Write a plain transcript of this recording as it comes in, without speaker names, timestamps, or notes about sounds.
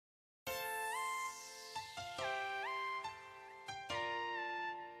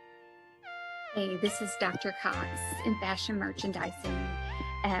Hey, this is Dr. Cox in fashion merchandising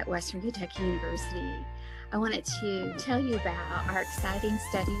at Western Kentucky University. I wanted to tell you about our exciting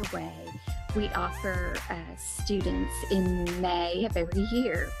study away we offer students in May of every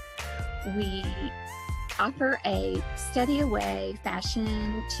year. We offer a study away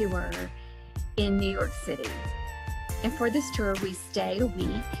fashion tour in New York City. And for this tour, we stay a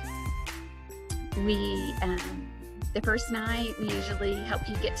week. The first night, we usually help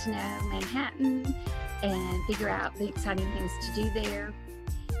you get to know Manhattan and figure out the exciting things to do there.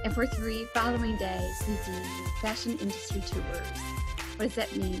 And for 3 following days, we do fashion industry tours. What does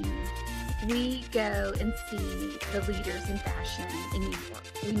that mean? We go and see the leaders in fashion in New York.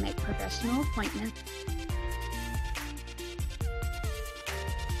 We make professional appointments